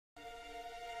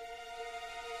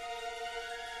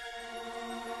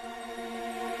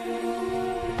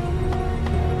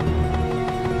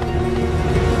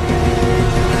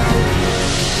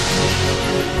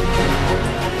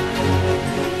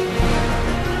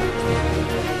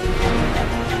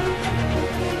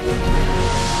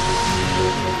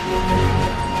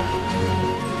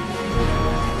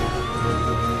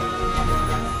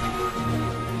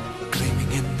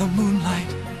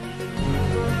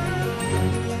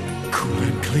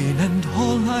clean and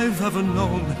all I've ever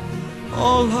known,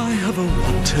 all I ever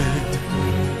wanted.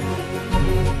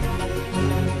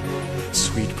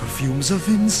 Sweet perfumes of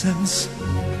incense,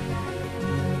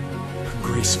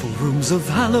 graceful rooms of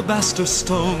alabaster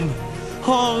stone,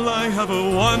 all I ever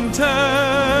wanted.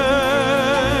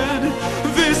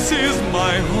 This is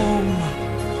my home,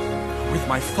 with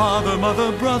my father,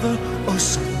 mother, brother, oh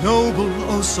so noble,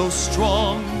 oh so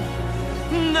strong.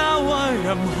 Now I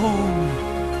am home,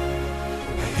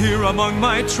 here among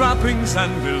my trappings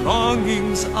and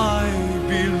belongings I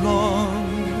belong.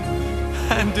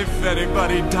 And if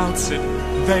anybody doubts it,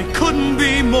 they couldn't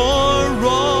be more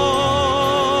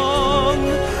wrong.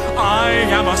 I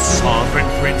am a sovereign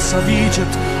prince of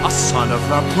Egypt, a son of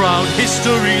the proud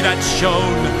history that's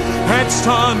shown, etched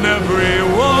on every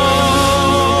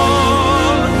wall.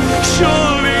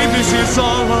 Surely this is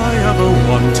all I ever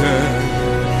wanted,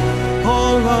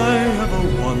 all I ever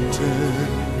wanted,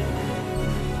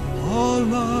 all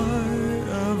I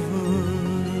ever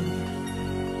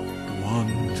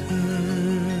wanted.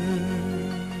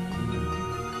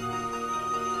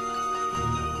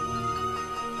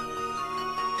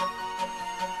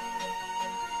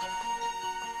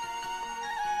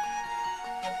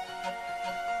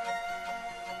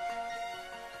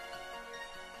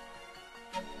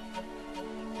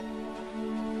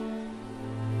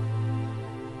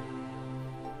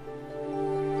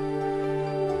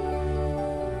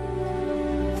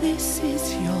 This is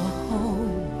your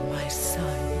home, my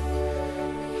son.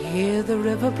 Here the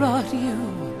river brought you,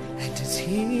 and it's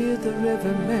here the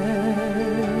river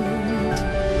meant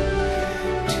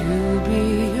to be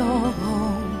your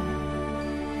home.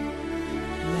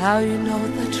 Now you know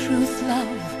the truth,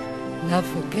 love. Now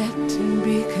forget and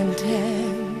be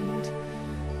content.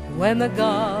 When the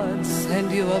gods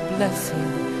send you a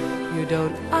blessing, you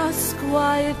don't ask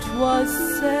why it was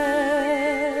sent.